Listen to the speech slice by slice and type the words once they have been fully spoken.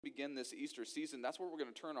begin this Easter season, that's where we're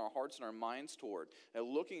going to turn our hearts and our minds toward, and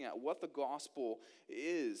looking at what the gospel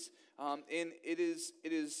is. And it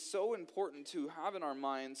is so important to have in our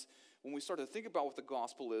minds, when we start to think about what the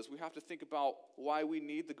gospel is, we have to think about why we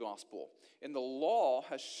need the gospel. And the law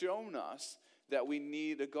has shown us that we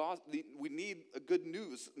need a good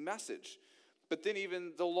news message. But then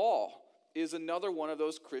even the law is another one of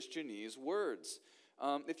those Christianese words.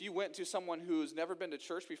 If you went to someone who's never been to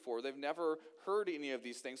church before, they've never heard any of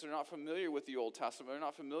these things, they're not familiar with the Old Testament, they're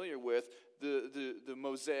not familiar with the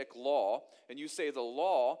Mosaic law, and you say the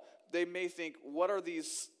law, they may think, what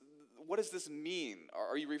does this mean?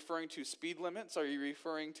 Are you referring to speed limits? Are you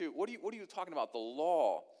referring to, what are you talking about, the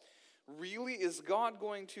law? Really, is God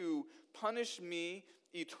going to punish me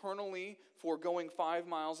eternally for going 5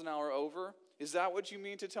 miles an hour over? Is that what you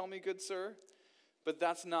mean to tell me, good sir? But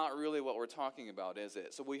that's not really what we're talking about, is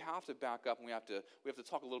it? So we have to back up, and we have to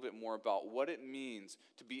talk a little bit more about what it means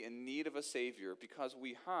to be in need of a Savior, because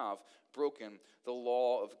we have broken the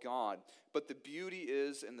law of God. But the beauty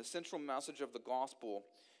is, and the central message of the gospel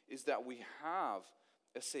is that we have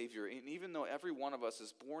a Savior. And even though every one of us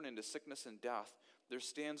is born into sickness and death, there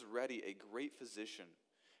stands ready a great physician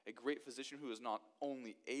who is not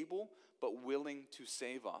only able, but willing to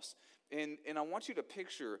save us. And I want you to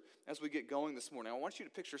picture, as we get going this morning, I want you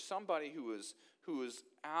to picture somebody who is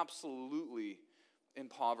absolutely in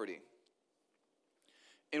poverty.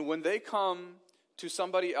 And when they come to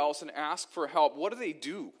somebody else and ask for help, what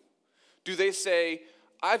do? Do they say,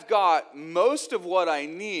 I've got most of what I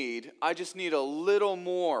need, I just need a little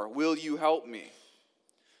more, will you help me?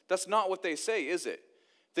 That's not what they say, is it?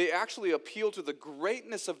 They actually appeal to the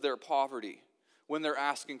greatness of their poverty when they're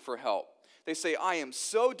asking for help. They say, I am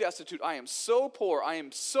so destitute, I am so poor, I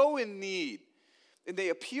am so in need. And they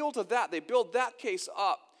appeal to that. They build that case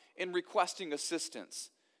up in requesting assistance.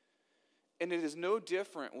 And it is no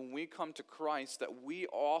different when we come to Christ, that we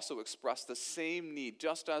also express the same need.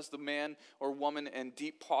 Just as the man or woman in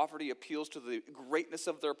deep poverty appeals to the greatness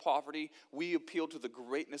of their poverty, we appeal to the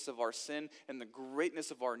greatness of our sin and the greatness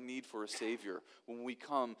of our need for a Savior when we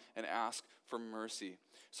come and ask for mercy.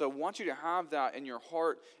 So I want you to have that in your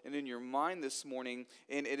heart and in your mind this morning.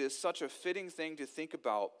 And it is such a fitting thing to think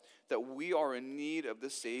about, that we are in need of the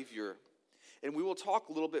Savior. And we will talk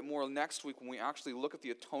a little bit more next week when we actually look at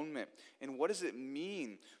the atonement and what does it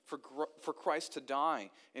mean for Christ to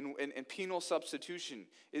die and penal substitution.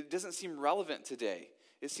 It doesn't seem relevant today.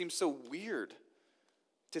 It seems so weird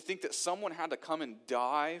to think that someone had to come and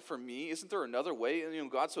die for me. Isn't there another way?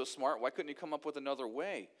 And God's so smart, why couldn't he come up with another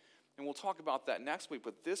way? And we'll talk about that next week.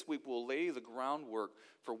 But this week we'll lay the groundwork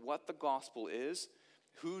for what the gospel is,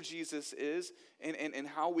 who Jesus is, and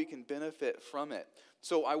how we can benefit from it.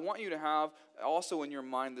 So I want you to have also in your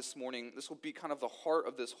mind this morning, this will be kind of the heart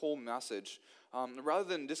of this whole message. Rather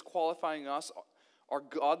than disqualifying us, our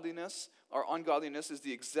ungodliness is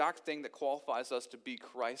the exact thing that qualifies us to be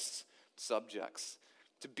Christ's subjects,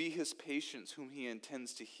 to be his patients whom he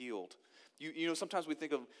intends to heal. Sometimes we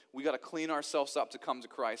think of, we got to clean ourselves up to come to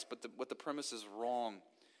Christ, but what the premise is wrong.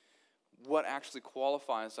 What actually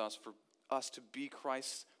qualifies us for us to be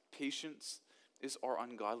Christ's patients is our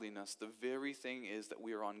ungodliness. The very thing is that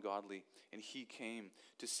we are ungodly, and he came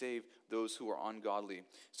to save those who are ungodly.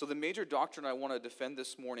 So the major doctrine I want to defend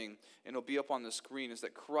this morning, and it'll be up on the screen, is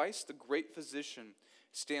that Christ, the great physician,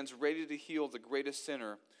 stands ready to heal the greatest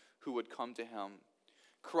sinner who would come to him.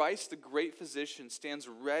 Christ, the great physician, stands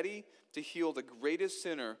ready to heal the greatest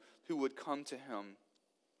sinner who would come to him.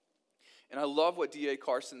 And I love what D.A.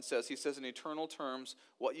 Carson says. He says, in eternal terms,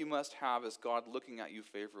 what you must have is God looking at you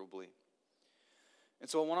favorably. And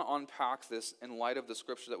so I want to unpack this in light of the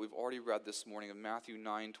scripture that we've already read this morning of Matthew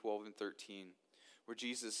 9, 12, and 13, where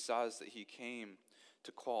Jesus says that he came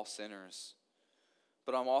to call sinners.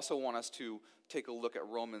 But I also want us to take a look at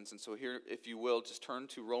Romans. And so here, if you will, just turn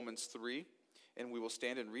to Romans 3, and we will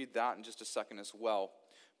stand and read that in just a second as well.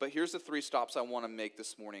 But here's the 3 stops I want to make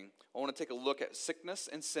this morning. I want to take a look at sickness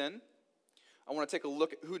and sin. I want to take a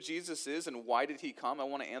look at who Jesus is and why did he come. I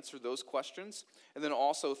want to answer those questions. And then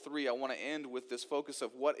also 3, I want to end with this focus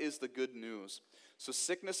of what is the good news. So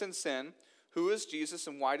sickness and sin, who is Jesus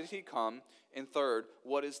and why did he come? And third,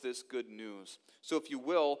 what is this good news? So if you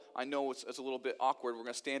will, I know it's a little bit awkward. We're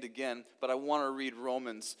going to stand again, but I want to read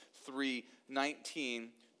Romans 3, 19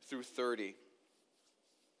 through 30.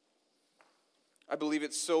 I believe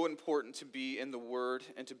it's so important to be in the Word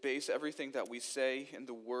and to base everything that we say in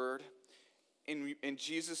the Word. In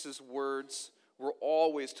Jesus' words, we're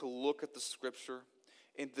always to look at the Scripture.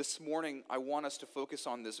 And this morning, I want us to focus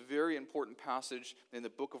on this very important passage in the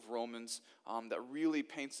book of Romans that really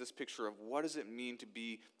paints this picture of what does it mean to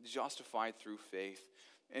be justified through faith.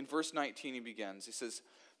 In verse 19 he begins. He says,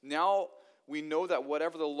 "Now we know that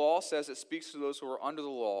whatever the law says, it speaks to those who are under the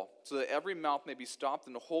law, so that every mouth may be stopped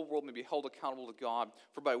and the whole world may be held accountable to God.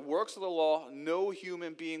 For by works of the law, no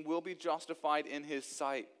human being will be justified in his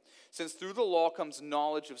sight, since through the law comes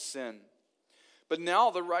knowledge of sin. But now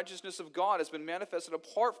the righteousness of God has been manifested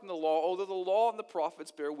apart from the law, although the law and the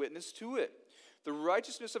prophets bear witness to it. The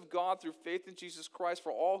righteousness of God through faith in Jesus Christ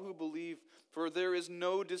for all who believe, for there is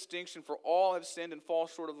no distinction, for all have sinned and fall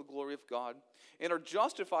short of the glory of God, and are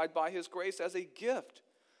justified by his grace as a gift,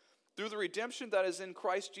 through the redemption that is in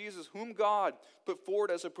Christ Jesus, whom God put forward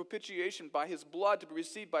as a propitiation by his blood to be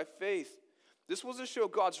received by faith. This was to show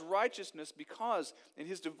God's righteousness because in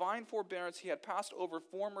his divine forbearance he had passed over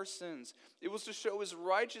former sins. It was to show his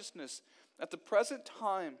righteousness at the present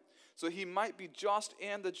time, so he might be just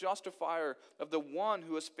and the justifier of the one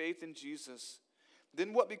who has faith in Jesus.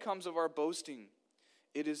 Then what becomes of our boasting?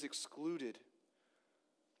 It is excluded.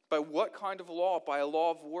 By what kind of law? By a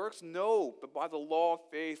law of works? No, but by the law of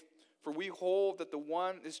faith. For we hold that the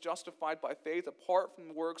one is justified by faith apart from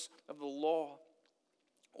the works of the law.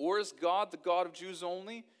 Or is God the God of Jews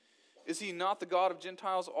only? Is he not the God of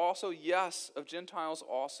Gentiles also? Yes, of Gentiles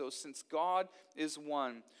also, since God is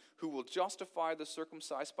one who will justify the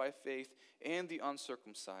circumcised by faith and the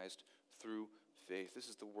uncircumcised through faith." This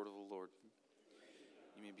is the word of the Lord.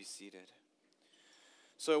 You may be seated.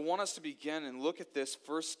 So I want us to begin and look at this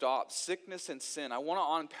first stop, sickness and sin. I want to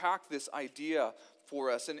unpack this idea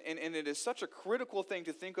for us. And it is such a critical thing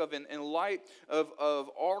to think of in light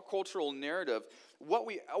of our cultural narrative. What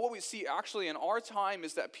we see actually in our time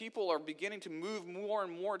is that people are beginning to move more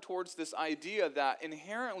and more towards this idea that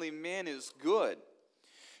inherently man is good.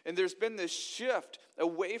 And there's been this shift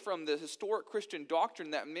away from the historic Christian doctrine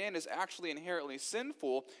that man is actually inherently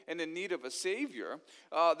sinful and in need of a Savior.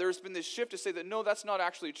 There's been this shift to say that, no, that's not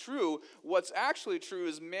actually true. What's actually true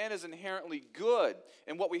is man is inherently good.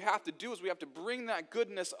 And what we have to do is we have to bring that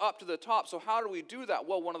goodness up to the top. So how do we do that?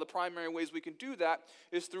 Well, one of the primary ways we can do that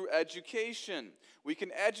is through education. We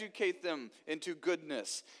can educate them into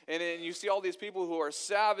goodness. And you see all these people who are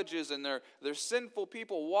savages and they're sinful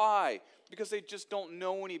people. Why? Because they just don't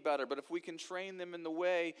know any better. But if we can train them in the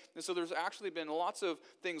way, and so there's actually been lots of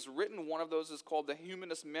things written. One of those is called the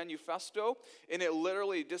Humanist Manifesto, and it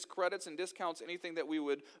literally discredits and discounts anything that we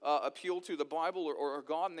would appeal to the Bible or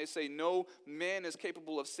God, and they say no man is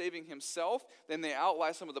capable of saving himself. Then they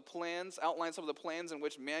outline some of the plans in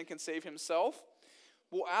which man can save himself.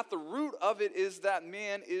 Well, at the root of it is that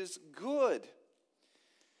man is good.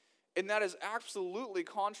 And that is absolutely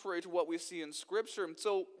contrary to what we see in Scripture. And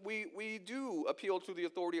so we do appeal to the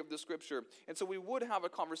authority of the Scripture. And so we would have a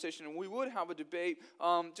conversation and we would have a debate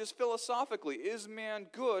just philosophically. Is man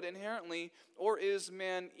good inherently, or is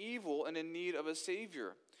man evil and in need of a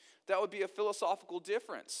Savior? That would be a philosophical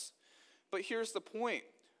difference. But here's the point.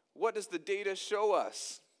 What does the data show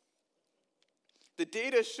us? The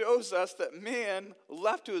data shows us that man,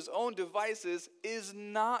 left to his own devices, is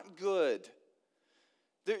not good.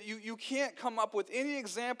 You can't come up with any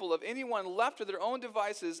example of anyone left to their own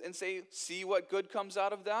devices and say, see what good comes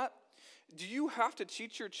out of that? Do you have to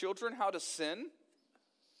teach your children how to sin?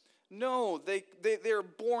 No, they're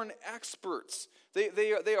born experts.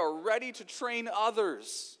 They are ready to train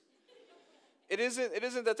others. It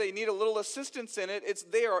isn't that they need a little assistance in it. It's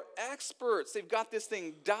they are experts. They've got this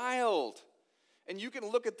thing dialed. And you can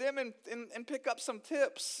look at them and pick up some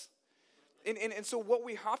tips. And so what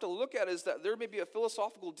we have to look at is that there may be a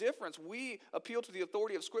philosophical difference. We appeal to the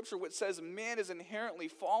authority of Scripture, which says man is inherently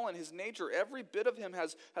fallen. His nature, every bit of him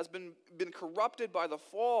has been corrupted by the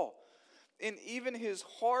fall. And even his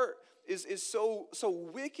heart is so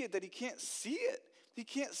wicked that he can't see it. He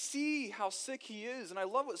can't see how sick he is. And I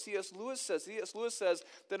love what C.S. Lewis says. C.S. Lewis says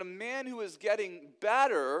that a man who is getting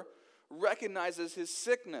better recognizes his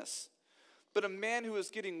sickness. But a man who is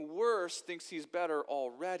getting worse thinks he's better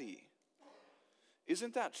already.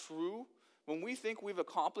 Isn't that true? When we think we've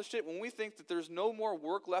accomplished it, when we think that there's no more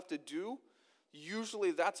work left to do,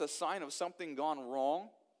 usually that's a sign of something gone wrong.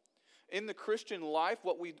 In the Christian life,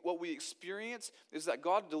 what we experience is that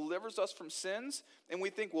God delivers us from sins, and we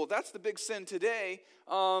think, well, that's the big sin today,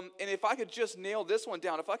 and if I could just nail this one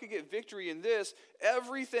down, if I could get victory in this,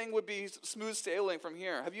 everything would be smooth sailing from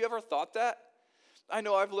here. Have you ever thought that? I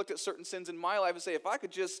know I've looked at certain sins in my life and say, if I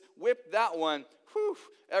could just whip that one,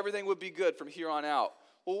 everything would be good from here on out.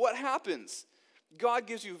 Well, what happens? God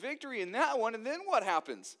gives you victory in that one, and then what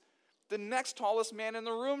happens? The next tallest man in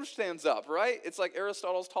the room stands up, right? It's like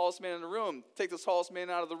Aristotle's tallest man in the room. Take the tallest man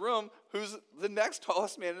out of the room, who's the next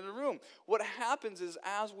tallest man in the room? What happens is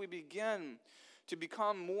as we begin to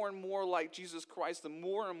become more and more like Jesus Christ, the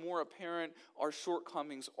more and more apparent our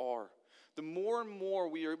shortcomings are. The more and more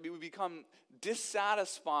we become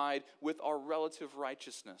dissatisfied with our relative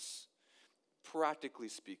righteousness. Practically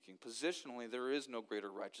speaking, positionally, there is no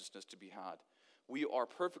greater righteousness to be had. We are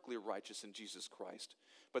perfectly righteous in Jesus Christ.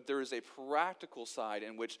 But there is a practical side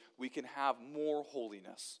in which we can have more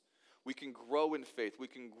holiness. We can grow in faith. We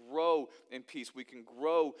can grow in peace. We can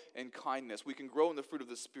grow in kindness. We can grow in the fruit of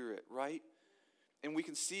the Spirit, right? And we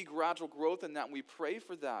can see gradual growth in that, and we pray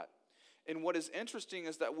for that. And what is interesting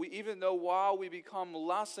is that even though while we become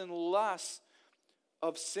less and less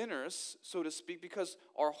of sinners, so to speak, because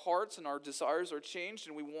our hearts and our desires are changed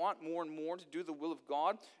and we want more and more to do the will of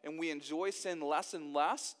God, and we enjoy sin less and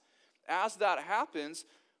less, as that happens,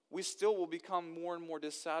 we still will become more and more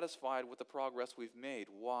dissatisfied with the progress we've made.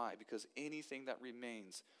 Why? Because anything that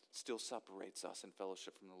remains still separates us in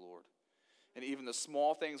fellowship from the Lord. And even the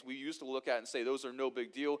small things we used to look at and say, those are no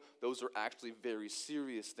big deal, those are actually very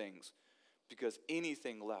serious things. Because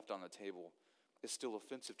anything left on the table is still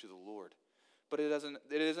offensive to the Lord. But it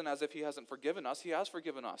isn't as if he hasn't forgiven us. He has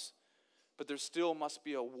forgiven us. But there still must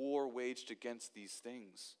be a war waged against these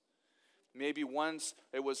things. Maybe once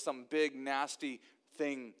it was some big, nasty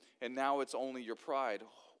thing, and now it's only your pride.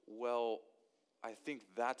 Well, I think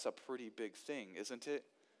that's a pretty big thing, isn't it?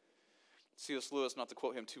 C.S. Lewis, not to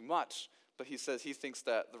quote him too much, but he says he thinks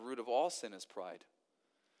that the root of all sin is pride.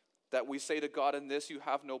 That we say to God, in this you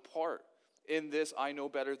have no part. In this I know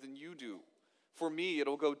better than you do. For me,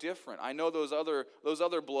 it'll go different. I know those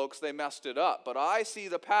other blokes, they messed it up, but I see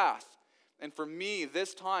the path. And for me,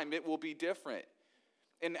 this time, it will be different.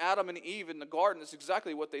 In Adam and Eve in the garden, that's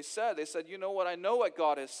exactly what they said. They said, you know what, I know what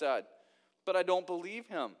God has said, but I don't believe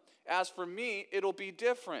him. As for me, it'll be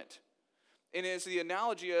different. And it's the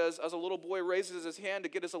analogy as a little boy raises his hand to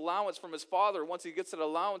get his allowance from his father. Once he gets that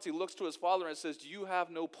allowance, he looks to his father and says, you have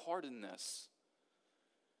no part in this.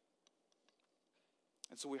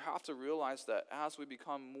 And so we have to realize that as we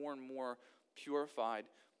become more and more purified,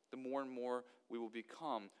 the more and more we will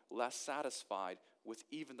become less satisfied with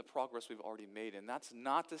even the progress we've already made. And that's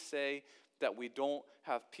not to say that we don't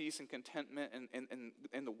have peace and contentment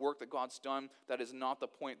in the work that God's done. That is not the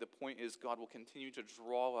point. The point is God will continue to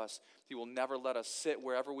draw us. He will never let us sit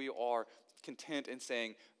wherever we are content and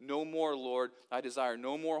saying, no more, Lord, I desire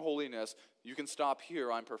no more holiness. You can stop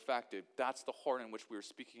here, I'm perfected. That's the heart in which we are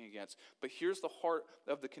speaking against. But here's the heart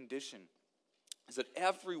of the condition, is that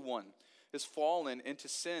everyone is fallen into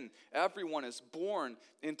sin. Everyone is born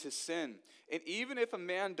into sin. And even if a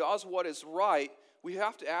man does what is right, we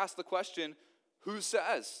have to ask the question, who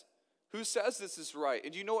says? Who says this is right?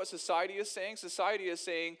 And do you know what society is saying? Society is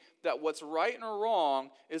saying that what's right and wrong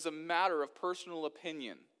is a matter of personal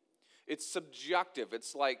opinion. It's subjective.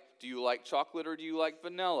 It's like, do you like chocolate or do you like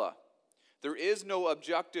vanilla? There is no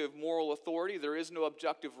objective moral authority. There is no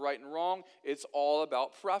objective right and wrong. It's all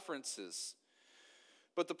about preferences.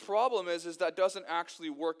 But the problem is that doesn't actually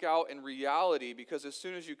work out in reality, because as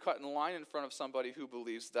soon as you cut in line in front of somebody who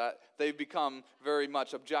believes that, they become very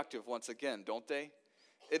much objective once again, don't they?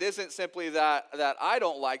 It isn't simply that I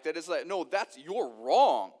don't like that. It's like, no, you're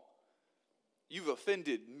wrong. You've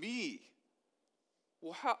offended me.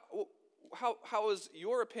 Well, how is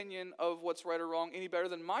your opinion of what's right or wrong any better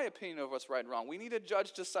than my opinion of what's right and wrong? We need a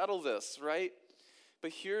judge to settle this, right?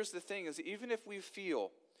 But here's the thing, is even if we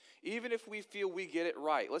feel we get it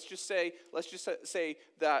right, let's just say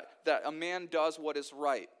that a man does what is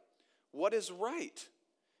right. What is right?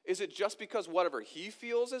 Is it just because whatever he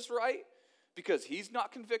feels is right? Because he's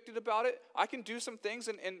not convicted about it? I can do some things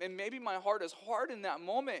and maybe my heart is hard in that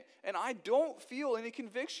moment and I don't feel any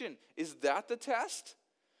conviction. Is that the test?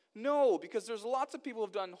 No, because there's lots of people who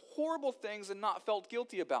have done horrible things and not felt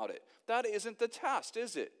guilty about it. That isn't the test,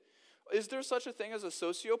 is it? Is there such a thing as a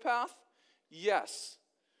sociopath? Yes.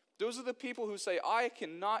 Those are the people who say, I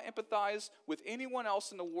cannot empathize with anyone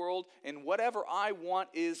else in the world, and whatever I want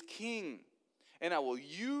is king. And I will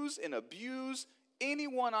use and abuse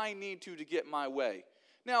anyone I need to get my way.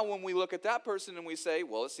 Now, when we look at that person and we say,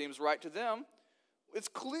 well, it seems right to them, it's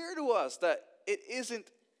clear to us that it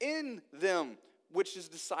isn't in them which is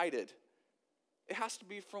decided. It has to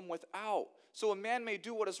be from without. So a man may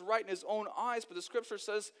do what is right in his own eyes, but the scripture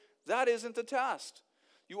says that isn't the test.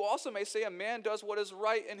 You also may say a man does what is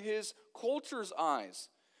right in his culture's eyes.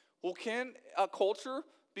 Well, can a culture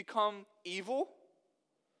become evil?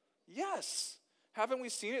 Yes. Haven't we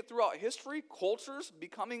seen it throughout history? Cultures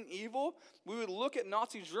becoming evil? We would look at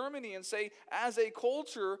Nazi Germany and say, as a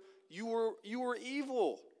culture, you were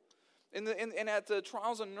evil. And at the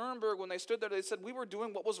trials in Nuremberg, when they stood there, they said, we were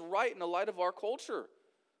doing what was right in the light of our culture.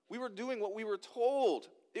 We were doing what we were told.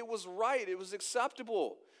 It was right. It was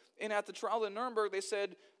acceptable. And at the trial in Nuremberg, they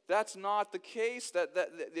said, that's not the case, that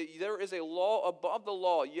there is a law above the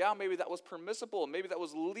law. Yeah, maybe that was permissible. Maybe that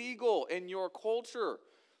was legal in your culture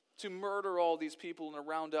to murder all these people and to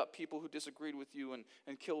round up people who disagreed with you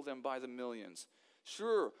and kill them by the millions.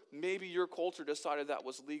 Sure, maybe your culture decided that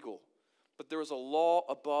was legal, but there is a law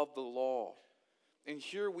above the law. And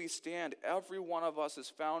here we stand. Every one of us is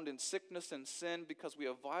found in sickness and sin because we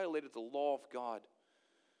have violated the law of God.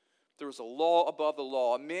 There is a law above the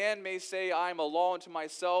law. A man may say, I am a law unto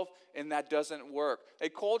myself, and that doesn't work. A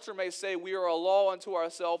culture may say, we are a law unto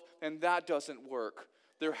ourselves, and that doesn't work.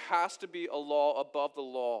 There has to be a law above the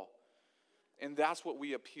law. And that's what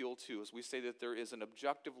we appeal to as we say that there is an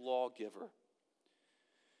objective lawgiver.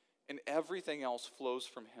 And everything else flows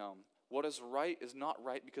from him. What is right is not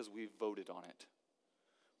right because we voted on it.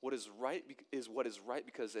 What is right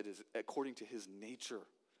because it is according to his nature.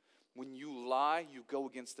 When you lie, you go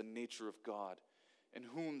against the nature of God, in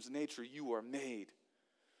whom's nature you are made.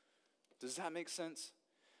 Does that make sense?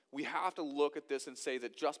 We have to look at this and say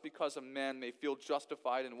that just because a man may feel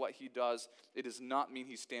justified in what he does, it does not mean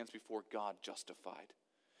he stands before God justified.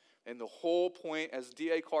 And the whole point, as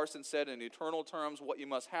D.A. Carson said in eternal terms, what you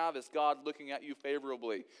must have is God looking at you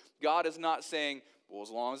favorably. God is not saying, well, as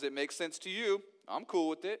long as it makes sense to you, I'm cool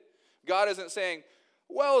with it. God isn't saying,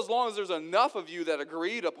 well, as long as there's enough of you that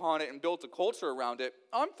agreed upon it and built a culture around it,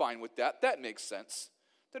 I'm fine with that. That makes sense.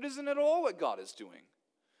 That isn't at all what God is doing.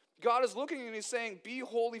 God is looking and he's saying, be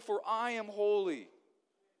holy for I am holy.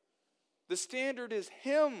 The standard is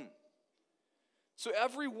him. So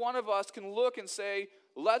every one of us can look and say,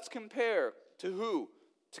 let's compare to who?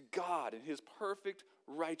 To God and his perfect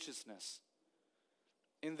righteousness.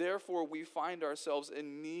 And therefore we find ourselves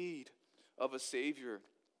in need of a Savior.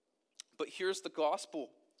 But here's the gospel.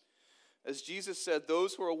 As Jesus said,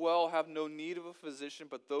 those who are well have no need of a physician,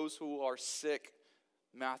 but those who are sick.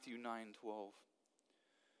 Matthew 9:12.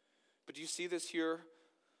 But do you see this here?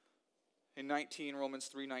 In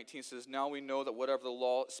Romans 3:19 says, now we know that whatever the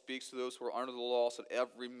law speaks to those who are under the law, so that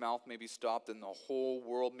every mouth may be stopped and the whole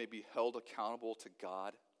world may be held accountable to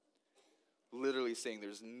God. Literally saying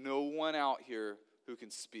there's no one out here who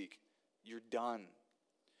can speak. You're done.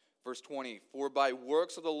 Verse 20, for by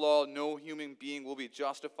works of the law no human being will be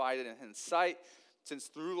justified in his sight, since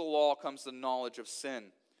through the law comes the knowledge of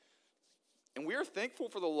sin. And we are thankful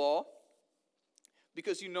for the law,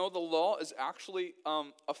 because the law is actually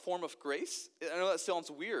a form of grace. I know that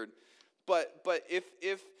sounds weird, but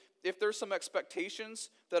if there's some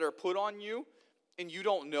expectations that are put on you and you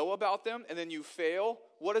don't know about them and then you fail,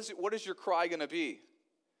 what is your cry going to be?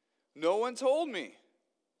 No one told me,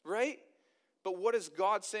 right? But what is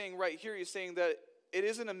God saying right here? He's saying that it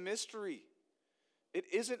isn't a mystery. It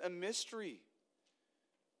isn't a mystery.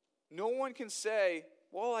 No one can say,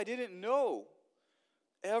 well, I didn't know.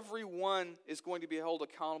 Everyone is going to be held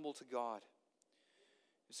accountable to God.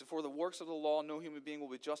 So for the works of the law, no human being will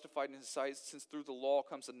be justified in his sight, since through the law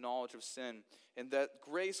comes the knowledge of sin. And that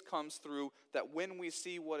grace comes through that when we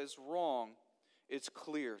see what is wrong, it's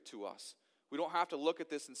clear to us. We don't have to look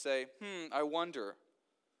at this and say, I wonder.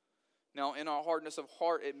 Now, in our hardness of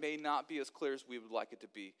heart, it may not be as clear as we would like it to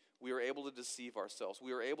be. We are able to deceive ourselves.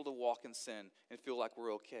 We are able to walk in sin and feel like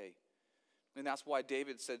we're okay. And that's why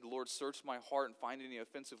David said, Lord, search my heart and find any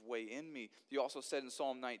offensive way in me. He also said in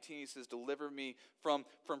Psalm 19, he says, deliver me from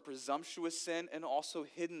presumptuous sin and also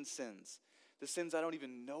hidden sins, the sins I don't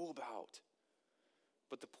even know about.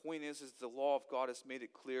 But the point is the law of God has made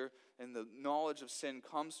it clear, and the knowledge of sin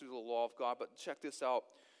comes through the law of God. But check this out.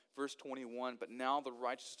 Verse 21, but now the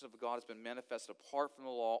righteousness of God has been manifested apart from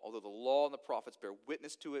the law, although the law and the prophets bear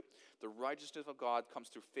witness to it. The righteousness of God comes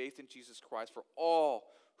through faith in Jesus Christ for all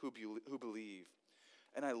who believe.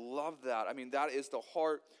 And I love that. I mean, that is the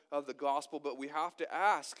heart of the gospel, but we have to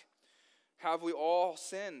ask, have we all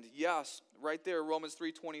sinned? Yes, right there, Romans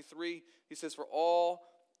 3:23, he says, for all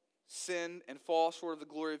sin and fall short of the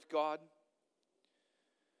glory of God.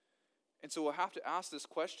 And so we'll have to ask this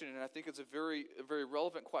question, and I think it's a very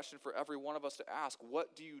relevant question for every one of us to ask.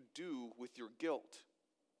 What do you do with your guilt?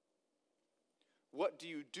 What do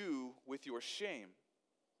you do with your shame?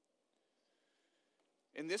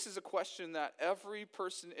 And this is a question that every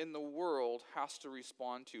person in the world has to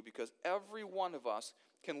respond to, because every one of us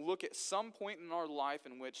can look at some point in our life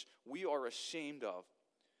in which we are ashamed of.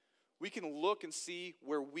 We can look and see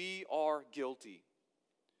where we are guilty.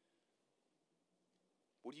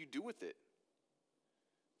 What do you do with it?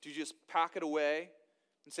 Do you just pack it away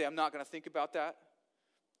and say, I'm not going to think about that?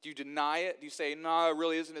 Do you deny it? Do you say, no, it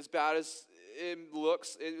really isn't as bad as it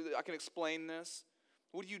looks? I can explain this.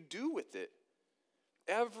 What do you do with it?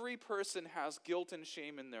 Every person has guilt and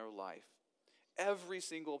shame in their life. Every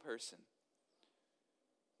single person.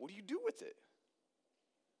 What do you do with it?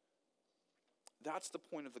 That's the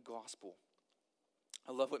point of the gospel.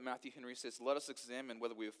 I love what Matthew Henry says. Let us examine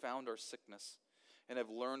whether we have found our sickness and have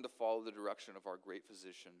learned to follow the direction of our great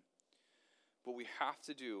physician. What we have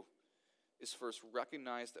to do is first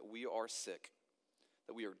recognize that we are sick,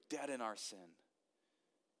 that we are dead in our sin,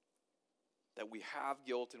 that we have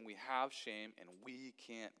guilt and we have shame and we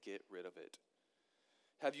can't get rid of it.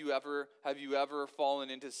 Have you ever fallen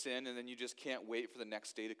into sin and then you just can't wait for the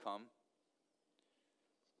next day to come?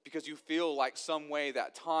 Because you feel like some way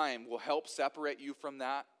that time will help separate you from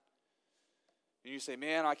that. And you say,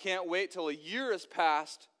 man, I can't wait till a year has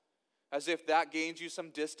passed, as if that gains you some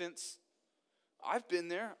distance. I've been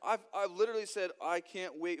there. I've literally said, I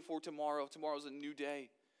can't wait for tomorrow. Tomorrow's a new day.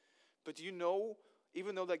 But do you know,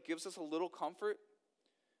 even though that gives us a little comfort,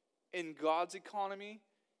 in God's economy,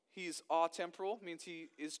 He's atemporal, means He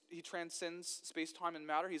transcends space, time, and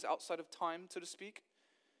matter. He's outside of time, so to speak.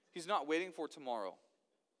 He's not waiting for tomorrow.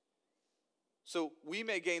 So we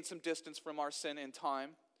may gain some distance from our sin in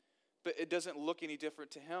time, but it doesn't look any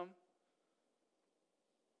different to Him.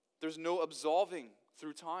 There's no absolving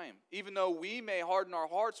through time. Even though we may harden our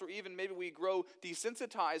hearts, or even maybe we grow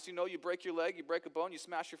desensitized. You know, you break your leg, you break a bone, you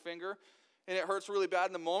smash your finger, and it hurts really bad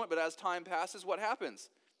in the moment, but as time passes, what happens?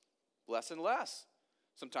 Less and less.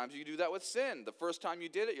 Sometimes you do that with sin. The first time you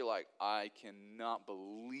did it, you're like, I cannot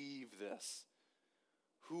believe this.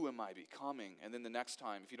 Who am I becoming? And then the next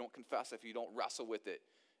time, if you don't confess, if you don't wrestle with it,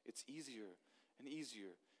 it's easier and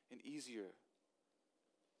easier and easier.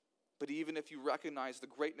 But even if you recognize the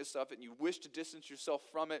greatness of it and you wish to distance yourself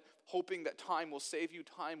from it, hoping that time will save you,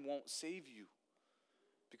 time won't save you.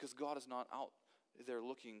 Because God is not out there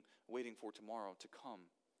looking, waiting for tomorrow to come.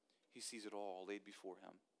 He sees it all laid before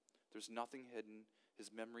Him. There's nothing hidden.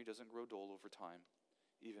 His memory doesn't grow dull over time,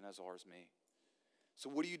 even as ours may. So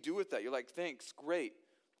what do you do with that? You're like, thanks, great.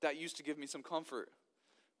 That used to give me some comfort.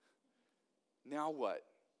 Now what?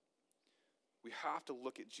 We have to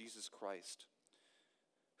look at Jesus Christ.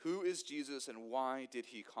 Who is Jesus and why did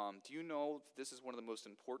He come? Do you know that this is one of the most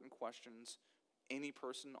important questions any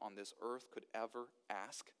person on this earth could ever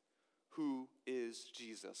ask? Who is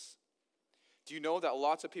Jesus? Do you know that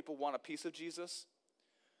lots of people want a piece of Jesus?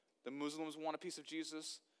 The Muslims want a piece of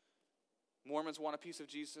Jesus. Mormons want a piece of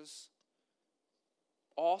Jesus.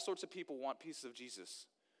 All sorts of people want pieces of Jesus.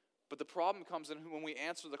 But the problem comes in when we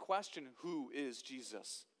answer the question, who is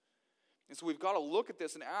Jesus? And so we've got to look at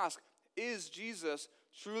this and ask, is Jesus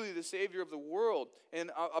truly the Savior of the world?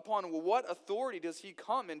 And upon what authority does He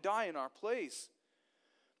come and die in our place?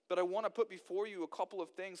 But I want to put before you a couple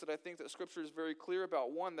of things that I think that Scripture is very clear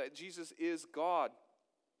about. One, that Jesus is God.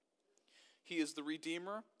 He is the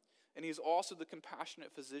Redeemer, and He's also the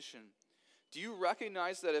compassionate physician. Do you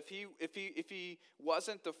recognize that if he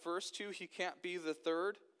wasn't the first two, He can't be the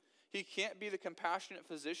third? He can't be the compassionate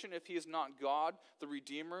physician if He is not God, the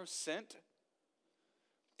Redeemer, sent.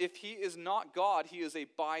 If He is not God, He is a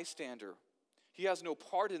bystander. He has no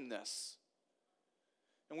part in this.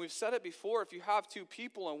 And we've said it before, if you have two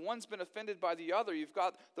people and one's been offended by the other, you've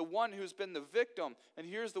got the one who's been the victim, and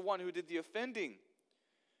here's the one who did the offending.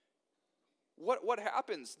 What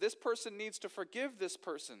happens? This person needs to forgive this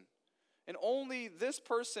person. And only this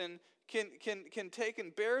person can take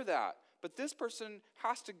and bear that. But this person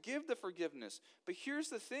has to give the forgiveness. But here's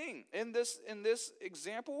the thing. In this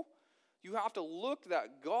example, you have to look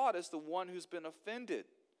that God is the one who's been offended.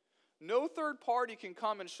 No third party can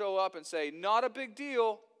come and show up and say, not a big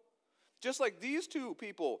deal. Just like these two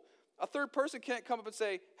people, a third person can't come up and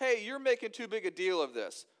say, hey, you're making too big a deal of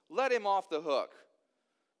this. Let him off the hook.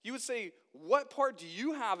 You would say, what part do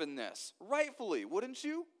you have in this? Rightfully, wouldn't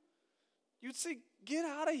you? You'd say, get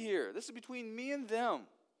out of here. This is between me and them.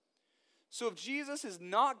 So if Jesus is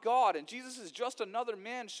not God and Jesus is just another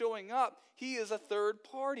man showing up, He is a third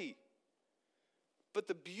party. But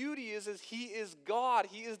the beauty is He is God.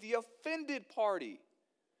 He is the offended party.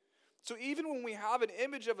 So even when we have an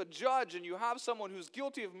image of a judge and you have someone who's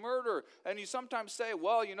guilty of murder, and you sometimes say,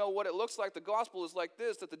 well, you know what it looks like, the gospel is like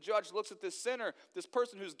this, that the judge looks at this sinner, this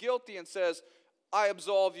person who's guilty, and says, I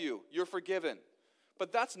absolve you, you're forgiven.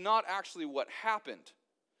 But that's not actually what happened.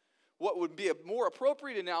 What would be a more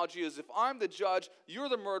appropriate analogy is if I'm the judge, you're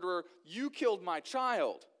the murderer, you killed my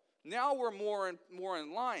child. Now we're more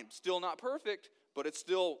in line. Still not perfect, but it's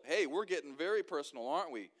still, hey, we're getting very personal,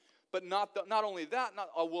 aren't we? But not only that,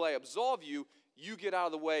 not will I absolve you, you get out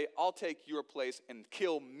of the way, I'll take your place and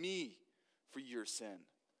kill me for your sin.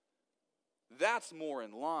 That's more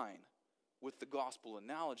in line with the gospel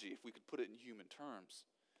analogy, if we could put it in human terms.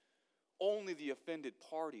 only the offended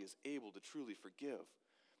party is able to truly forgive.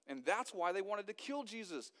 And that's why they wanted to kill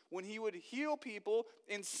Jesus. When he would heal people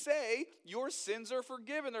and say, your sins are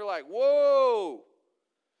forgiven. They're like, whoa,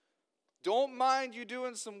 don't mind you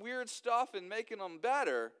doing some weird stuff and making them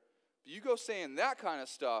better. But you go saying that kind of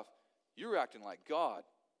stuff, you're acting like God.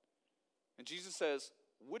 And Jesus says,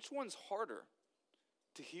 which one's harder,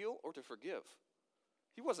 to heal or to forgive?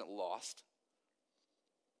 He wasn't lost.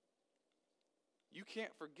 You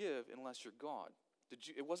can't forgive unless you're God.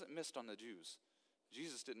 It wasn't missed on the Jews.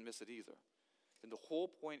 Jesus didn't miss it either. And the whole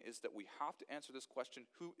point is that we have to answer this question,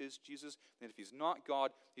 who is Jesus? And if he's not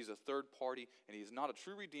God, he's a third party, and he's not a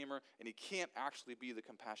true redeemer, and he can't actually be the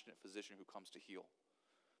compassionate physician who comes to heal.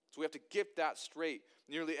 So we have to get that straight.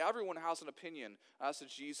 Nearly everyone has an opinion as to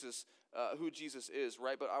Jesus, who Jesus is,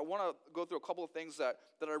 right? But I want to go through a couple of things that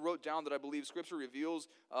I wrote down that I believe Scripture reveals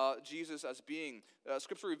Jesus as being.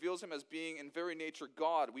 Scripture reveals him as being in very nature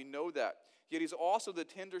God. We know that. Yet he's also the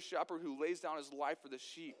tender shepherd who lays down his life for the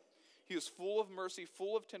sheep. He is full of mercy,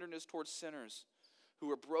 full of tenderness towards sinners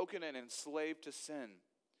who are broken and enslaved to sin.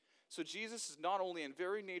 So Jesus is not only in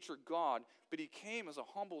very nature God, but he came as a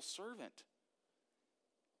humble servant.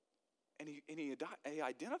 And he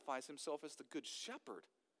identifies himself as the good shepherd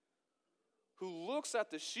who looks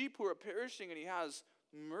at the sheep who are perishing and he has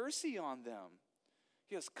mercy on them.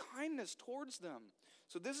 He has kindness towards them.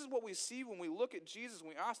 So this is what we see when we look at Jesus. When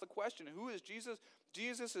we ask the question, who is Jesus?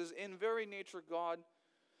 Jesus is in very nature God,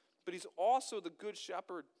 but he's also the good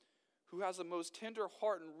shepherd who has the most tender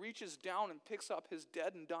heart and reaches down and picks up his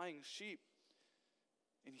dead and dying sheep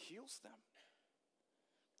and heals them.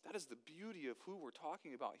 That is the beauty of who we're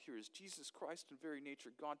talking about here, is Jesus Christ in very nature.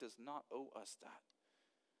 God does not owe us that.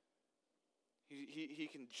 He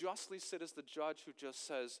can justly sit as the judge who just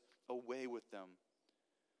says, away with them.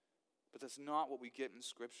 But that's not what we get in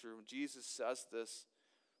Scripture. When Jesus says this,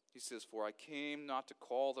 he says, for I came not to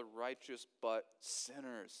call the righteous, but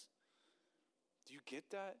sinners. Do you get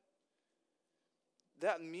that?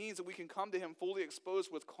 That means that we can come to him fully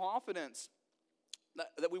exposed with confidence.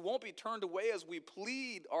 That we won't be turned away as we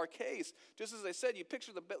plead our case. Just as I said, you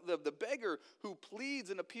picture the beggar who pleads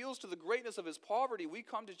and appeals to the greatness of his poverty. We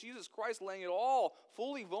come to Jesus Christ laying it all,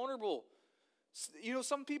 fully vulnerable. You know,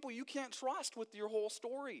 some people you can't trust with your whole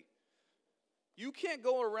story. You can't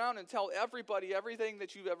go around and tell everybody everything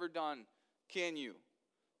that you've ever done, can you?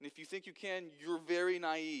 And if you think you can, you're very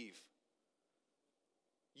naive.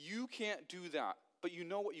 You can't do that. But you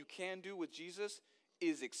know what you can do with Jesus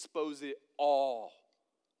is expose it all.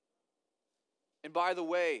 And by the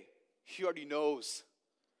way, he already knows.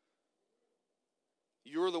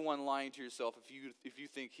 You're the one lying to yourself if you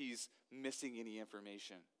think he's missing any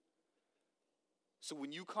information. So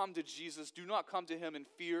when you come to Jesus, do not come to him in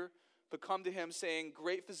fear, but come to him saying,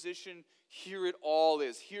 great physician, here it all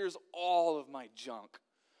is. Here's all of my junk.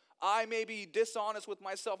 I may be dishonest with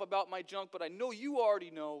myself about my junk, but I know you already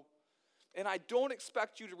know. And I don't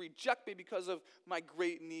expect you to reject me because of my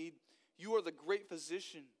great need. You are the great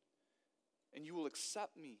physician. And you will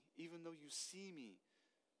accept me even though you see me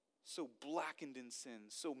so blackened in sin,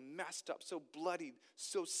 so messed up, so bloodied,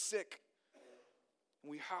 so sick.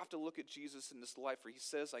 And we have to look at Jesus in this life where he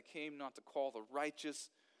says, I came not to call the righteous,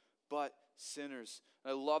 but sinners.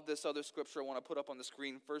 And I love this other scripture I want to put up on the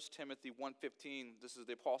screen, 1 Timothy 1:15. This is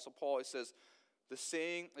the Apostle Paul. He says, the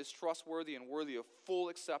saying is trustworthy and worthy of full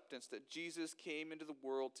acceptance that Jesus came into the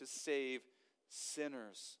world to save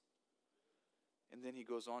sinners. And then he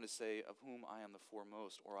goes on to say, of whom I am the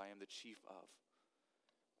foremost, or I am the chief of.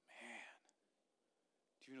 Man,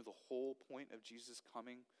 do you know the whole point of Jesus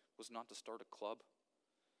coming was not to start a club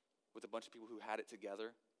with a bunch of people who had it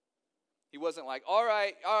together? He wasn't like, all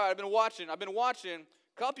right, I've been watching. A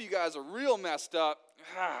couple of you guys are real messed up.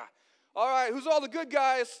 All right, who's all the good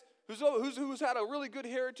guys? Who's had a really good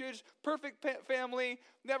heritage, perfect family,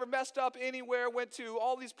 never messed up anywhere, went to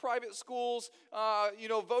all these private schools,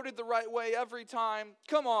 voted the right way every time.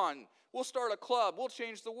 Come on, we'll start a club. We'll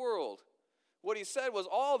change the world. What he said was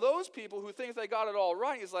all those people who think they got it all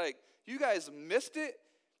right, he's like, you guys missed it,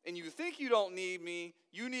 and you think you don't need me.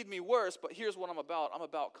 You need me worse, but here's what I'm about. I'm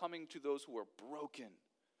about coming to those who are broken.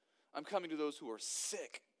 I'm coming to those who are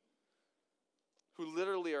sick, who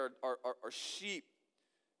literally are sheep,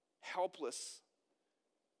 helpless.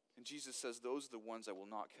 And Jesus says, those are the ones I will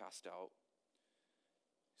not cast out.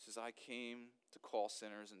 He says, I came to call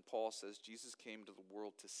sinners. And Paul says, Jesus came to the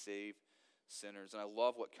world to save sinners. And I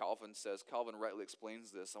love what Calvin says. Calvin rightly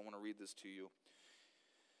explains this. I want to read this to you.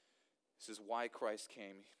 He says, why Christ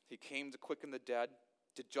came. He came to quicken the dead.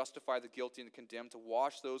 to justify the guilty and the condemned, to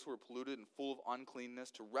wash those who are polluted and full of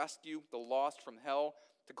uncleanness, to rescue the lost from hell,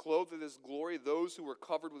 to clothe with his glory those who were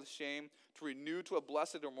covered with shame, to renew to a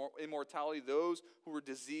blessed immortality those who were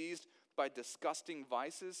diseased by disgusting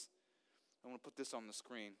vices. I want to put this on the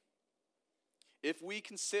screen. If we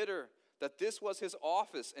consider that this was his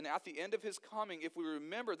office, and at the end of his coming, if we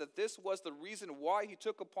remember that this was the reason why he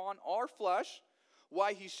took upon our flesh,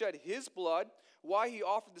 why he shed his blood, why he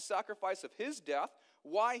offered the sacrifice of his death,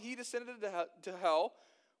 why he descended to hell,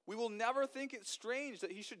 we will never think it strange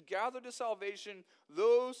that he should gather to salvation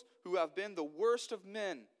those who have been the worst of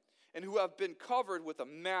men and who have been covered with a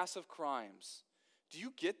mass of crimes. Do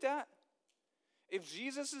you get that? If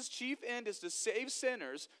Jesus' chief end is to save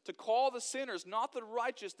sinners, to call the sinners not the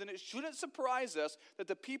righteous, then it shouldn't surprise us that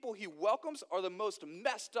the people he welcomes are the most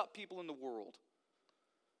messed up people in the world.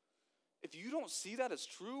 If you don't see that as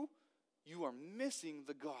true, you are missing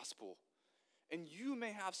the gospel. And you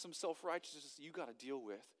may have some self-righteousness that you got to deal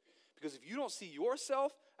with. Because if you don't see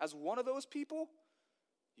yourself as one of those people,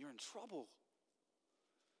 you're in trouble.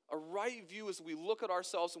 A right view is we look at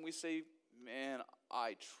ourselves and we say, man,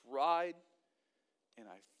 I tried and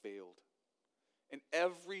I failed. And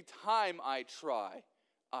every time I try,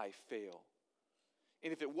 I fail.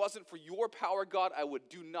 And if it wasn't for your power, God, I would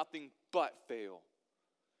do nothing but fail.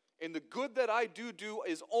 And the good that I do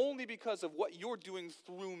is only because of what you're doing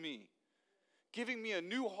through me. Giving me a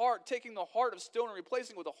new heart, taking the heart of stone and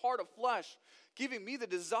replacing it with a heart of flesh. Giving me the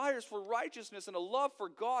desires for righteousness and a love for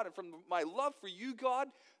God. And from my love for you, God,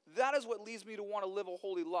 that is what leads me to want to live a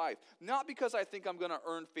holy life. Not because I think I'm going to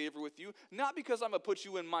earn favor with you. Not because I'm going to put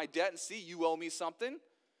you in my debt and see you owe me something.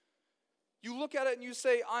 You look at it and you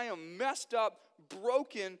say, I am messed up,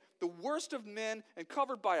 broken, the worst of men, and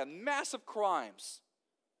covered by a mass of crimes.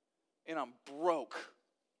 And I'm broke.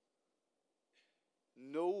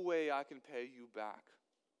 No way I can pay you back.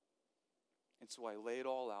 And so I lay it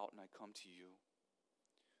all out and I come to you.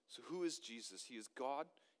 So who is Jesus? He is God,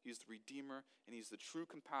 he is the Redeemer, and he is the true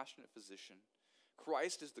compassionate physician.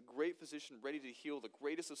 Christ is the great physician ready to heal the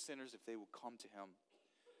greatest of sinners if they will come to him.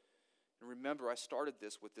 And remember, I started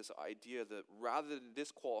this with this idea that rather than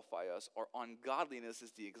disqualify us, our ungodliness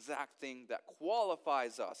is the exact thing that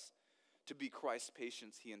qualifies us to be Christ's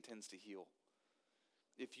patients he intends to heal.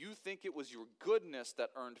 If you think it was your goodness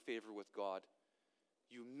that earned favor with God,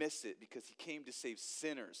 you miss it because he came to save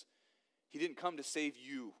sinners. He didn't come to save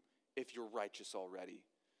you if you're righteous already.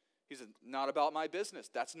 He said, not about my business.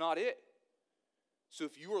 That's not it. So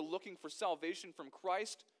if you are looking for salvation from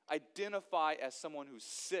Christ, identify as someone who's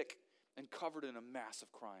sick and covered in a mass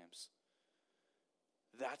of crimes.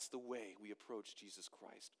 That's the way we approach Jesus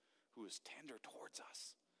Christ, who is tender towards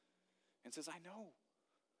us and says, I know.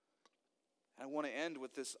 And I want to end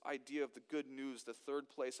with this idea of the good news. The third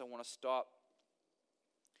place I want to stop.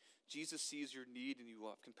 Jesus sees your need and you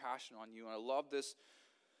have compassion on you. And I love this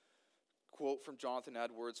quote from Jonathan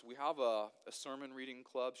Edwards. We have a sermon reading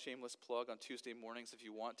club, shameless plug, on Tuesday mornings if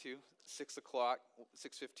you want to. 6 o'clock,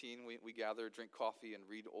 6:15, we gather, drink coffee, and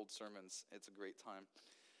read old sermons. It's a great time.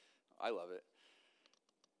 I love it.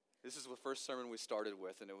 This is the first sermon we started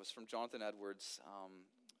with, and it was from Jonathan Edwards,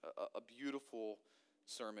 a beautiful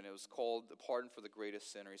sermon. It was called The Pardon for the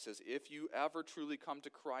Greatest Sinner. He says, if you ever truly come to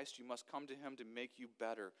Christ, you must come to him to make you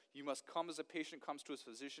better. You must come as a patient comes to his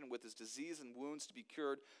physician with his disease and wounds to be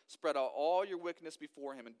cured. Spread out all your wickedness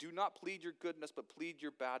before him, and do not plead your goodness, but plead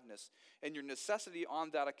your badness and your necessity on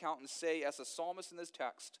that account, and say, as the psalmist in this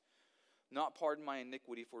text, not pardon my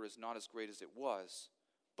iniquity, for it is not as great as it was,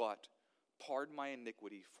 but pardon my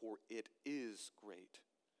iniquity, for it is great.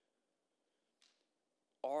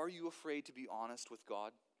 Are you afraid to be honest with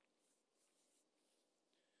God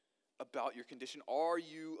about your condition? Are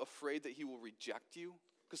you afraid that he will reject you?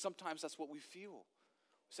 Because sometimes that's what we feel.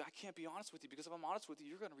 We say, I can't be honest with you because if I'm honest with you,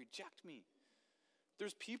 you're going to reject me.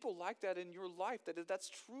 There's people like that in your life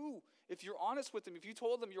that's true. If you're honest with them, if you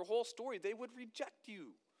told them your whole story, they would reject you.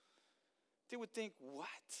 They would think, what?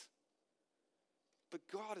 But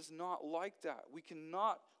God is not like that. We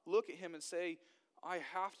cannot look at him and say, I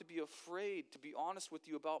have to be afraid to be honest with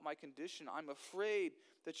you about my condition. I'm afraid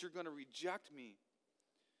that you're going to reject me.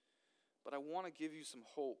 But I want to give you some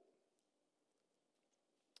hope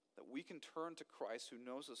that we can turn to Christ who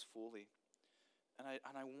knows us fully. And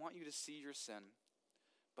I want you to see your sin,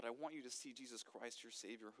 but I want you to see Jesus Christ, your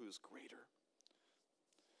Savior, who is greater.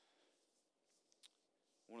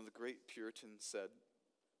 One of the great Puritans said,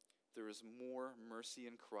 there is more mercy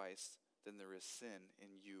in Christ than there is sin in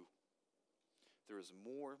you. There is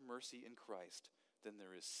more mercy in Christ than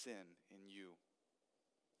there is sin in you.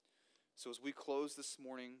 So as we close this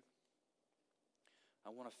morning, I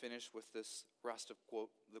want to finish with this rest of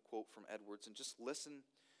the quote from Edwards, and just listen,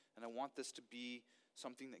 and I want this to be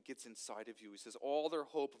something that gets inside of you. He says, all their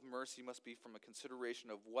hope of mercy must be from a consideration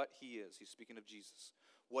of what he is. He's speaking of Jesus.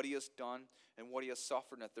 What he has done and what he has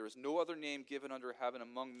suffered, and that there is no other name given under heaven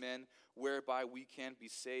among men whereby we can be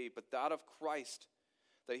saved, but that of Christ,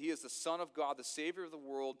 that he is the Son of God, the Savior of the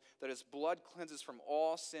world, that his blood cleanses from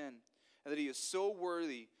all sin, and that he is so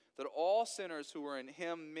worthy that all sinners who are in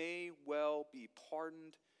him may well be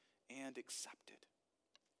pardoned and accepted.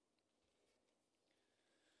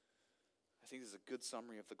 I think this is a good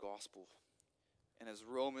summary of the gospel. And as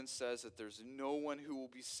Romans says, that there's no one who will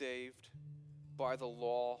be saved by the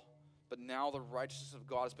law, but now the righteousness of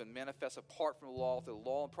God has been manifest apart from the law. The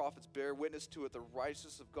law and prophets bear witness to it. The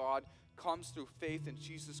righteousness of God comes through faith in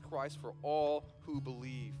Jesus Christ for all who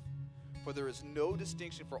believe. For there is no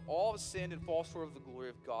distinction, for all have sinned and fall short of the glory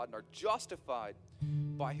of God and are justified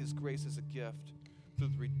by his grace as a gift through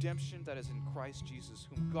the redemption that is in Christ Jesus,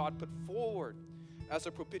 whom God put forward as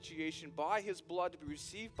a propitiation by his blood to be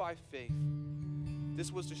received by faith.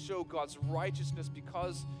 This was to show God's righteousness,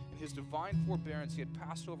 because in his divine forbearance he had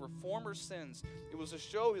passed over former sins. It was to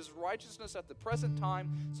show his righteousness at the present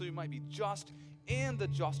time, so he might be just and the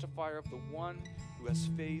justifier of the one who has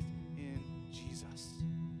faith in Jesus.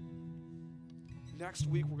 Next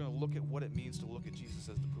week, we're going to look at what it means to look at Jesus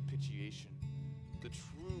as the propitiation, the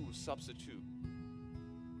true substitute,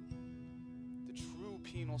 the true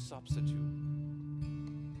penal substitute.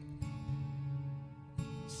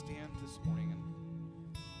 Stand this morning and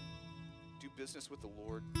do business with the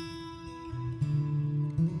Lord.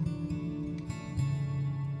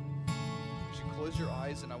 As you close your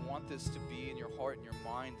eyes, and I want this to be in your heart and your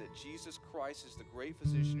mind, that Jesus Christ is the great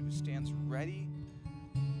physician who stands ready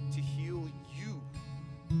to heal you.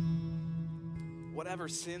 Whatever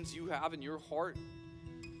sins you have in your heart,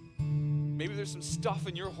 maybe there's some stuff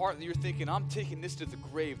in your heart that you're thinking, I'm taking this to the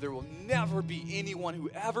grave. There will never be anyone who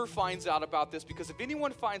ever finds out about this, because if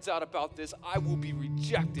anyone finds out about this, I will be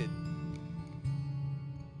rejected.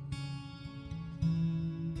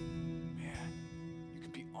 Man, you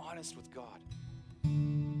can be honest with God.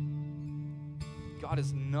 God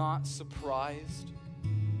is not surprised.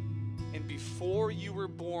 And before you were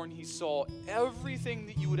born, he saw everything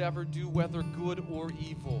that you would ever do, whether good or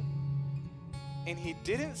evil. And he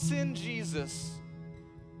didn't send Jesus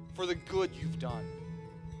for the good you've done.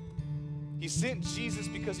 He sent Jesus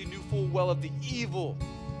because he knew full well of the evil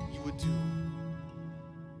you would do.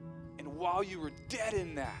 And while you were dead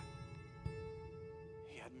in that,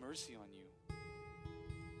 he had mercy on you.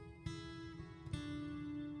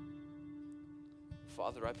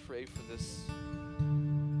 Father, I pray for this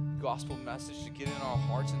gospel message to get in our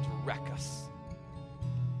hearts and to wreck us.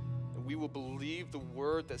 That we will believe the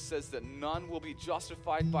word that says that none will be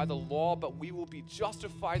justified by the law, but we will be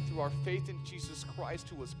justified through our faith in Jesus Christ,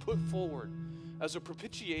 who was put forward as a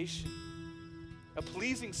propitiation, a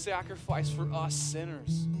pleasing sacrifice for us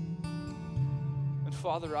sinners. And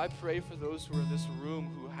Father, I pray for those who are in this room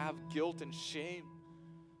who have guilt and shame,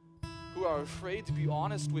 who are afraid to be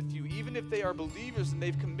honest with you, even if they are believers and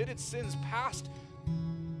they've committed sins past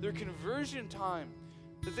their conversion time,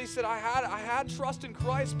 that they said, I had trust in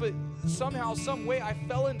Christ, but somehow, some way I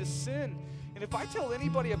fell into sin. And if I tell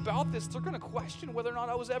anybody about this, they're going to question whether or not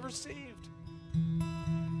I was ever saved.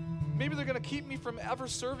 Maybe they're going to keep me from ever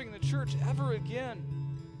serving in the church ever again.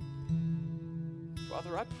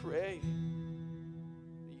 Father, I pray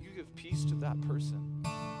that you give peace to that person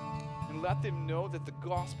and let them know that the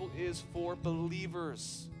gospel is for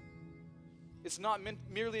believers. It's not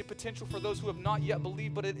merely a potential for those who have not yet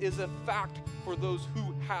believed, but it is a fact for those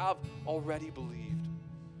who have already believed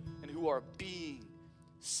and who are being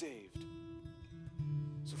saved.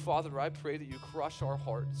 So, Father, I pray that you crush our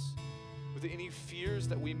hearts with any fears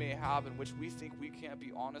that we may have in which we think we can't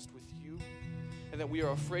be honest with you, and that we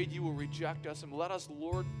are afraid you will reject us. And let us,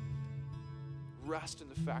 Lord, rest in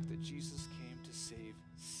the fact that Jesus came to save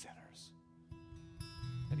sinners,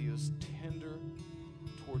 that he is tender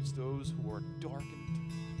towards those who are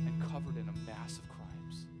darkened and covered in a mass of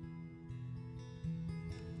crimes.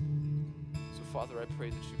 So, Father, I pray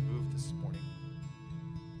that you move this morning.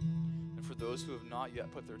 And for those who have not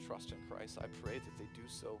yet put their trust in Christ, I pray that they do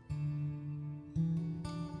so.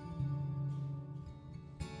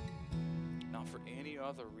 Not for any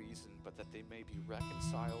other reason, but that they may be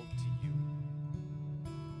reconciled to you.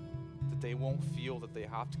 That they won't feel that they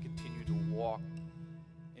have to continue to walk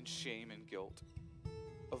in shame and guilt,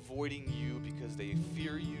 avoiding you because they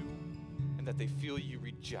fear you and that they feel you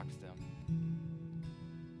reject them.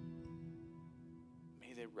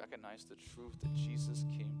 May they recognize the truth that Jesus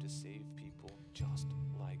came to save people just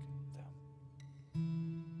like them.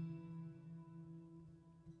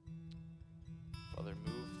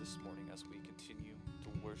 this morning as we continue to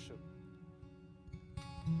worship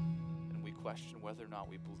and we question whether or not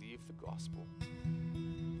we believe the gospel.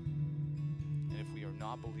 And if we are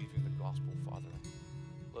not believing the gospel, Father,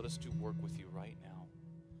 let us do work with you right now.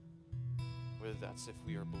 Whether that's if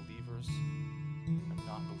we are believers or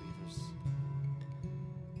not believers,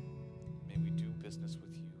 may we do business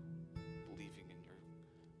with you, believing in your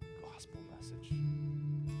gospel message.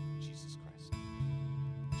 Jesus Christ.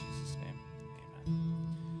 In Jesus' name,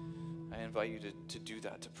 amen. I invite you to do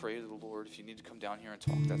that, to pray to the Lord. If you need to come down here and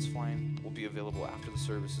talk, that's fine. We'll be available after the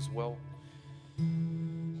service as well.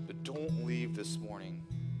 But don't leave this morning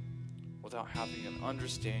without having an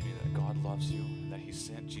understanding that God loves you and that he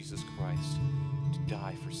sent Jesus Christ to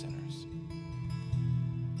die for sinners.